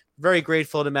 88. Very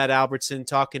grateful to Matt Albertson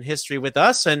talking history with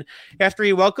us. And after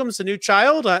he welcomes a new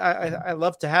child, I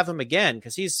love to have him again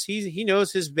because he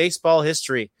knows his baseball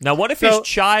history. Now, what if his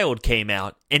child came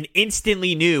out and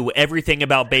instantly knew everything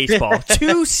about baseball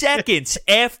 2 seconds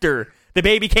after the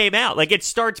baby came out? Like, it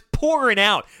starts pouring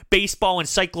out baseball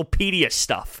encyclopedia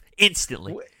stuff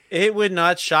instantly. It would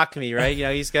not shock me, right? You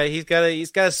know, he's got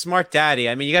a smart daddy.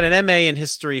 I mean, you got an MA in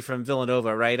history from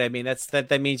Villanova, right? I mean,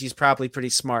 that means he's probably pretty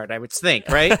smart, I would think,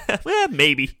 right? Well,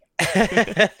 maybe.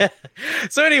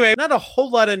 So anyway, not a whole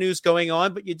lot of news going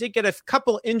on, but you did get a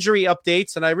couple injury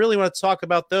updates, and I really want to talk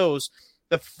about those.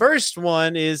 The first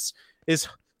one is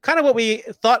kind of what we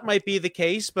thought might be the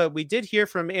case, but we did hear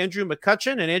from Andrew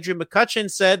McCutchen, and Andrew McCutchen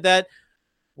said that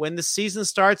when the season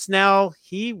starts now,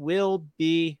 he will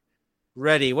be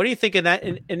ready. What do you think of that,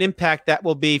 an impact that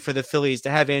will be for the Phillies to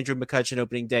have Andrew McCutchen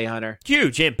opening day, Hunter?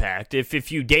 Huge impact.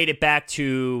 If you date it back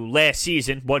to last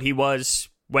season, what he was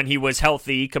when he was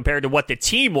healthy compared to what the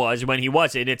team was when he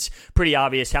wasn't, it's pretty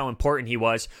obvious how important he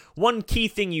was. One key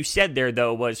thing you said there,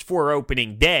 though, was for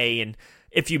opening day, and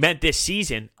if you meant this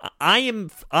season, I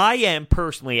am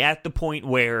personally at the point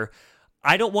where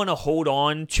I don't want to hold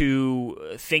on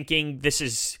to thinking this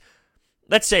is,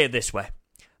 let's say it this way.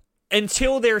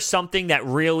 Until there's something that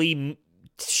really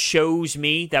shows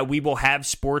me that we will have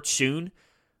sports soon,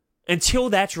 until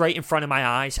that's right in front of my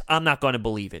eyes, I'm not going to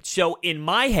believe it. So in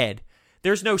my head,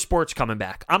 there's no sports coming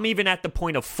back. I'm even at the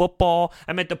point of football.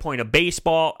 I'm at the point of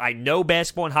baseball. I know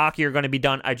basketball and hockey are going to be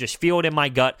done. I just feel it in my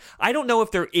gut. I don't know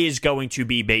if there is going to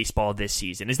be baseball this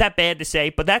season. Is that bad to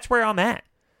say? But that's where I'm at.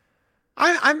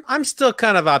 I'm still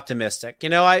kind of optimistic. You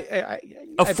know, a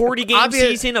 40-game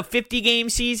season, a 50-game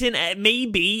season,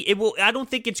 maybe it will. I don't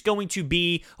think it's going to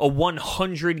be a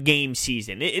 100-game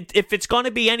season. If it's going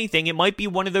to be anything, it might be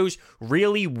one of those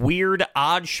really weird,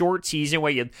 odd short season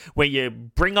where you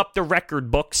bring up the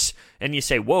record books and you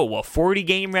say, "Whoa, a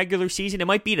 40-game regular season." It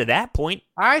might be to that point.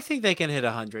 I think they can hit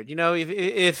 100. You know,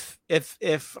 if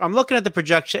I'm looking at the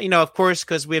projection, you know, of course,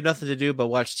 because we have nothing to do but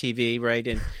watch TV, right,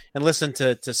 and listen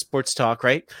to sports talk,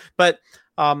 right? But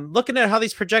looking at how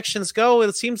these projections go,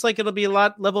 it seems like it'll be a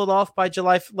lot leveled off by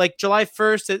July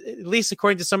 1st, at least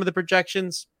according to some of the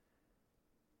projections.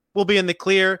 We'll be in the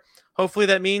clear. Hopefully,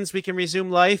 that means we can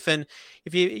resume life. And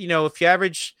if you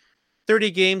average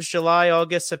 30 games, July,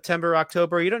 August, September,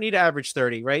 October, you don't need to average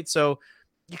 30, right? So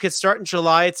you could start in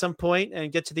July at some point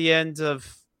and get to the end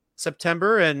of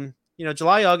September and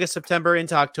July, August, September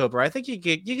into October. I think you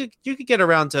could get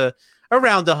around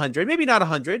 100, maybe not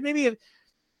 100, maybe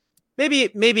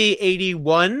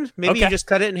 81. Maybe Okay. you just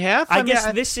cut it in half. I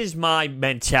guess this is my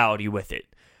mentality with it.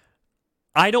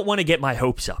 I don't want to get my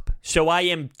hopes up. So I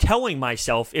am telling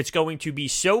myself it's going to be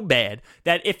so bad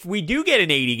that if we do get an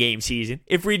 80-game season,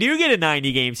 if we do get a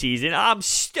 90-game season, I'm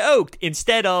stoked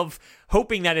instead of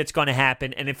hoping that it's going to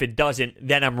happen. And if it doesn't,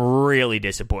 then I'm really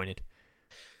disappointed.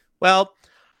 Well,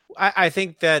 I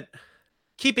think that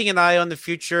keeping an eye on the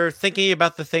future, thinking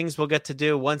about the things we'll get to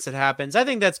do once it happens, I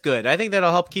think that's good. I think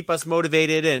that'll help keep us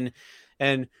motivated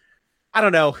and I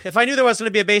don't know. If I knew there was going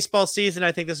to be a baseball season,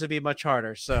 I think this would be much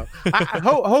harder. So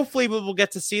hopefully we'll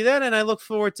get to see that. And I look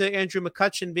forward to Andrew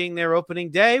McCutchen being there opening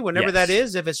day, whenever that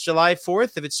is. If it's July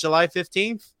 4th, if it's July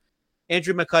 15th,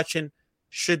 Andrew McCutchen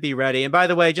should be ready. And by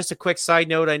the way, just a quick side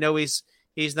note, I know he's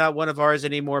not one of ours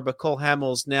anymore, but Cole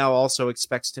Hamels now also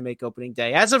expects to make opening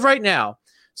day as of right now.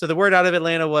 So the word out of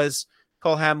Atlanta was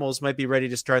Cole Hamels might be ready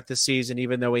to start this season,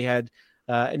 even though he had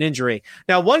an injury.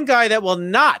 Now, one guy that will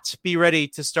not be ready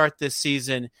to start this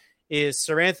season is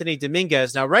Seranthony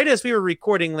Dominguez. Now, right as we were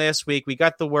recording last week, we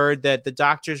got the word that the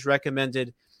doctors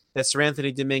recommended that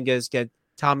Seranthony Dominguez get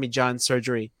Tommy John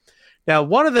surgery. Now,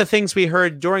 one of the things we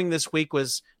heard during this week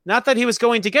was not that he was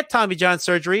going to get Tommy John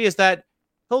surgery, is that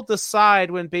he'll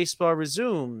decide when baseball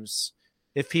resumes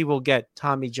if he will get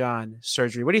Tommy John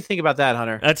surgery. What do you think about that,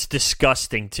 Hunter? That's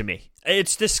disgusting to me.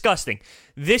 It's disgusting.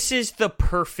 This is the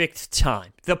perfect time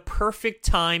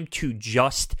to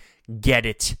just get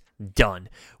it done.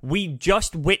 We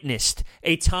just witnessed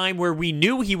a time where we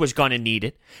knew he was going to need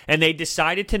it, and they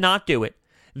decided to not do it.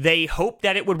 They hoped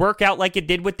that it would work out like it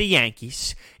did with the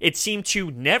Yankees. It seemed to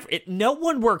no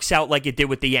one works out like it did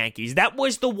with the Yankees. That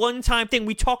was the one-time thing.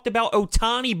 We talked about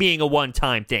Ohtani being a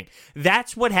one-time thing.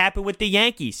 That's what happened with the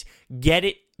Yankees. Get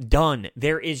it done.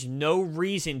 There is no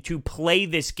reason to play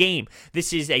this game.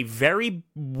 This is a very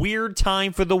weird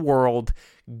time for the world.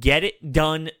 Get it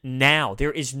done now.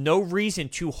 There is no reason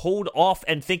to hold off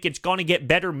and think it's going to get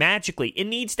better magically. It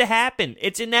needs to happen.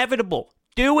 It's inevitable.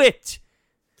 Do it.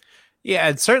 Yeah,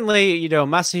 and certainly,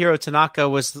 Masahiro Tanaka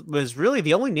was really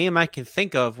the only name I can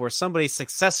think of where somebody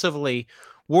successfully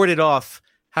warded off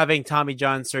having Tommy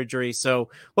John surgery. So,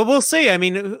 well, we'll see. I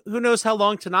mean, who knows how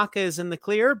long Tanaka is in the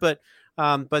clear, but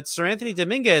Seranthony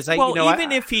Dominguez,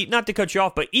 if he, not to cut you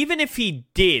off, but even if he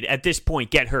did at this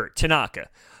point get hurt, Tanaka,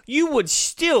 you would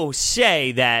still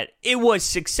say that it was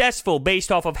successful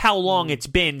based off of how long it's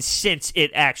been since it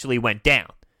actually went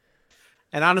down.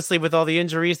 And honestly, with all the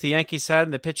injuries the Yankees had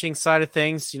and the pitching side of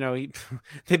things,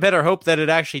 they better hope that it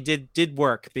actually did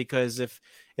work, because if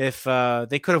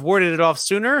they could have warded it off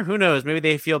sooner, who knows? Maybe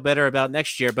they feel better about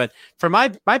next year. But from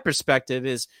my perspective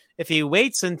is, if he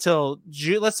waits until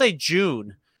let's say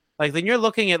June, then you're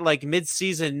looking at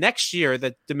mid-season next year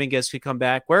that Dominguez could come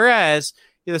back. Whereas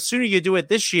the sooner you do it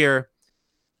this year,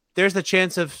 there's the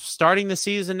chance of starting the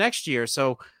season next year.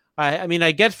 So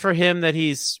I get for him that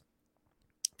he's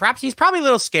probably a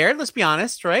little scared. Let's be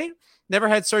honest, right? Never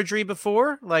had surgery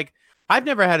before. I've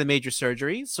never had a major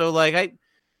surgery, so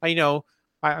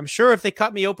I'm sure if they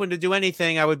cut me open to do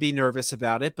anything, I would be nervous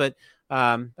about it. But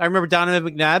I remember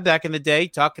Donovan McNabb back in the day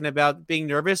talking about being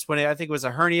nervous when I think it was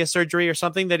a hernia surgery or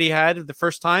something that he had the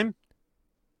first time.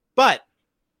 But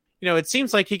it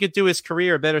seems like he could do his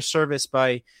career a better service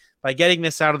by getting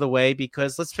this out of the way,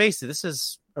 because let's face it, this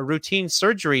is a routine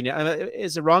surgery.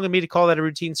 Is it wrong of me to call that a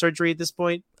routine surgery at this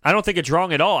point? I don't think it's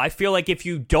wrong at all. I feel like if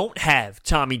you don't have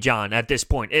Tommy John at this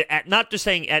point, not just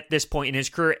saying at this point in his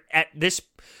career, at this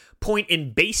point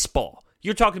in baseball,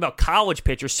 you're talking about college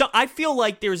pitchers. So I feel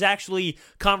like there's actually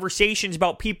conversations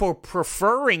about people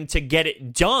preferring to get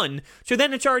it done, so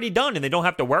then it's already done and they don't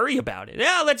have to worry about it.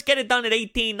 Yeah, let's get it done at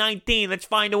 18, 19. Let's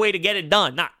find a way to get it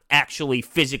done. Not actually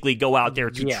physically go out there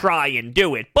to try and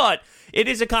do it, but it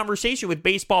is a conversation with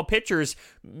baseball pitchers.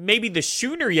 Maybe the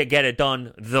sooner you get it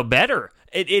done, the better.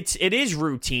 It is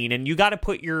routine, and you got to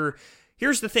put your...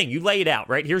 Here's the thing. You lay it out,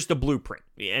 right? Here's the blueprint.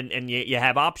 And you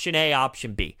have option A,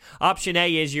 option B. Option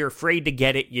A is you're afraid to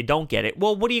get it. You don't get it.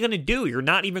 Well, what are you going to do? You're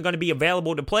not even going to be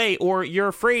available to play, or you're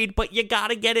afraid, but you got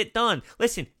to get it done.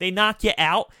 Listen, they knock you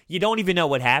out. You don't even know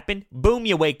what happened. Boom,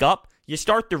 you wake up. You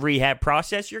start the rehab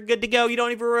process. You're good to go. You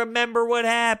don't even remember what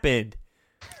happened.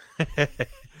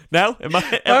 No?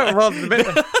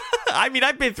 I mean,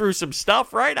 I've been through some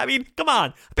stuff, right? I mean, come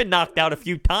on. I've been knocked out a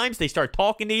few times. They start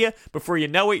talking to you. Before you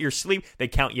know it, you're asleep. They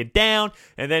count you down,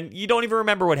 and then you don't even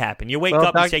remember what happened. You wake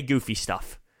up and say goofy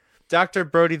stuff. Dr.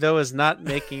 Brody, though, is not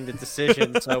making the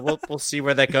decision, so we'll see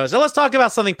where that goes. Now, let's talk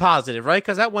about something positive, right?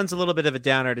 Because that one's a little bit of a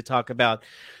downer to talk about.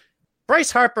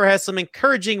 Bryce Harper has some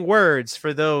encouraging words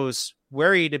for those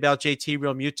worried about JT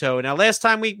Realmuto. Now, last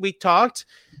time we talked,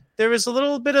 there was a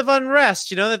little bit of unrest,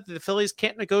 that the Phillies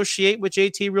can't negotiate with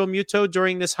JT Realmuto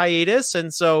during this hiatus.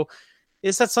 And so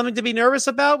is that something to be nervous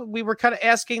about? We were kind of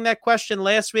asking that question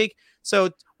last week. So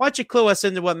why don't you clue us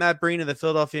into what Matt Breen of the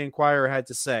Philadelphia Inquirer had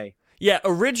to say? Yeah,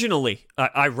 originally,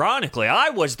 ironically, I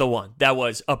was the one that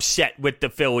was upset with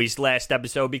the Phillies last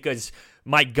episode because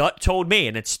my gut told me,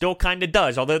 and it still kind of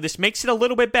does, although this makes it a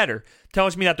little bit better,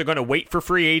 tells me that they're going to wait for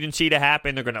free agency to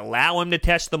happen, they're going to allow him to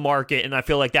test the market, and I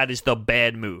feel like that is the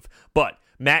bad move. But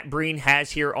Matt Breen has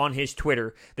here on his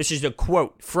Twitter, this is a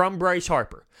quote from Bryce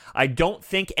Harper. I don't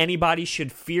think anybody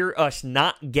should fear us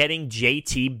not getting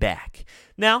JT back.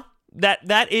 Now,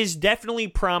 that is definitely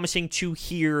promising to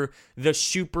hear the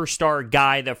superstar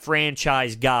guy, the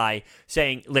franchise guy,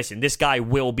 saying, listen, this guy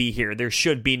will be here. There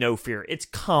should be no fear. It's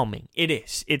calming. It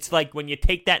is. It's like when you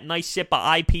take that nice sip of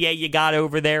IPA you got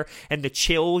over there and the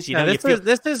chills.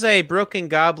 This is a Broken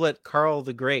Goblet Carl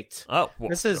the Great. Oh, well,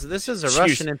 this is a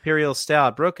Russian Imperial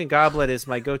Stout. Broken Goblet is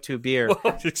my go-to beer.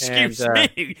 Whoa, excuse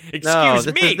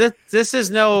me. This is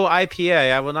no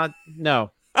IPA. I will not.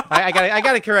 No. I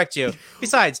got to correct you.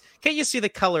 Besides, can't you see the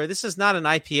color? This is not an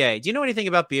IPA. Do you know anything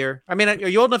about beer? I mean, are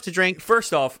you old enough to drink?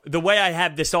 First off, the way I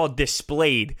have this all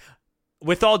displayed,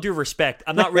 with all due respect,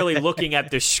 I'm not really looking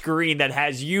at the screen that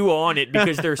has you on it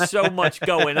because there's so much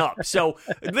going up. So,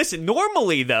 listen,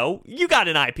 normally, though, you got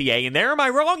an IPA in there. Am I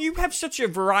wrong? You have such a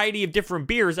variety of different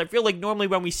beers. I feel like normally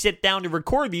when we sit down to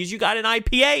record these, you got an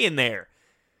IPA in there.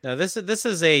 No, this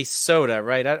is a soda,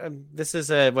 right? This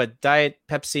is a Diet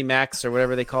Pepsi Max or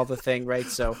whatever they call the thing, right?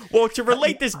 So, well, to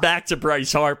relate this back to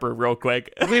Bryce Harper, real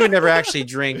quick, we would never actually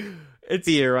drink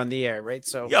beer on the air, right?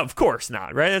 So, yeah, of course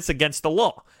not, right? That's against the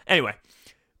law. Anyway,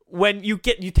 when you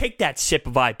take that sip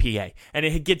of IPA and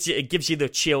it gives you the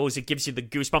chills, it gives you the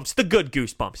goosebumps, the good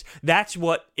goosebumps. That's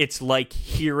what it's like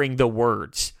hearing the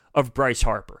words of Bryce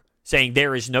Harper saying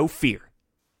there is no fear.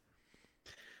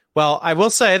 Well, I will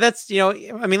say that's,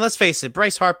 let's face it,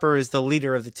 Bryce Harper is the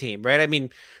leader of the team, right? I mean,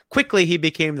 quickly he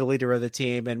became the leader of the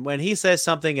team. And when he says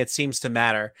something, it seems to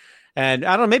matter. And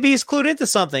I don't know, maybe he's clued into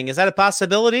something. Is that a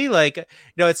possibility? Like,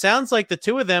 it sounds like the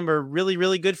two of them are really,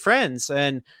 really good friends.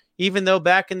 And even though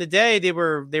back in the day they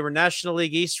were National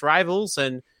League East rivals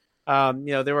and,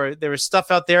 there was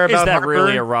stuff out there about Is that Harper.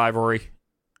 Really a rivalry?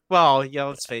 Well, yeah,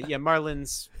 let's face it. Yeah,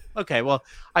 Marlins. Okay, well,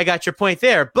 I got your point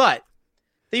there. But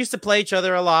they used to play each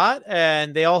other a lot,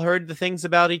 and they all heard the things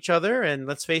about each other. And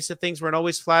let's face it, things weren't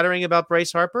always flattering about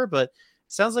Bryce Harper, but it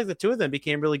sounds like the two of them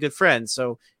became really good friends.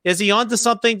 So is he on to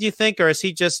something, do you think, or is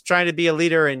he just trying to be a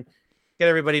leader and get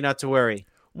everybody not to worry?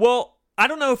 Well, I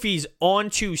don't know if he's on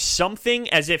to something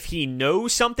as if he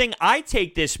knows something. I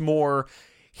take this more,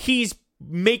 he's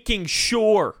making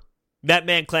sure that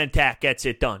Matt Klentak gets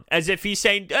it done. As if he's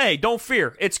saying, hey, don't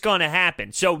fear, it's going to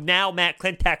happen. So now Matt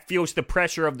Klentak feels the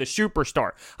pressure of the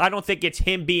superstar. I don't think it's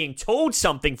him being told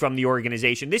something from the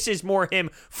organization. This is more him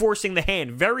forcing the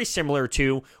hand, very similar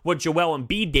to what Joel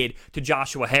Embiid did to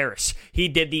Joshua Harris. He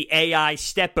did the AI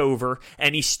step over,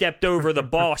 and he stepped over the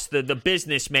boss, the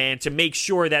businessman, to make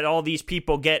sure that all these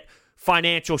people get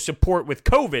financial support with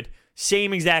COVID.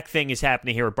 Same exact thing is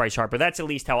happening here with Bryce Harper. That's at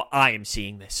least how I am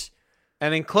seeing this.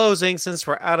 And in closing, since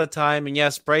we're out of time, and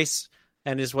yes, Bryce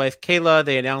and his wife Kayla,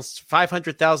 they announced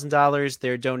 $500,000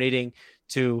 they're donating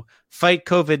to fight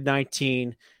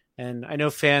COVID-19. And I know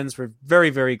fans were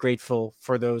very, very grateful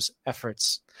for those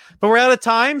efforts. But we're out of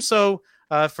time. So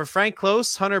for Frank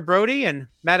Close, Hunter Brody, and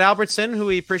Matt Albertson, who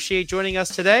we appreciate joining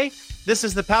us today, this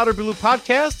is the Powder Blue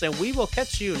Podcast, and we will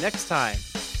catch you next time.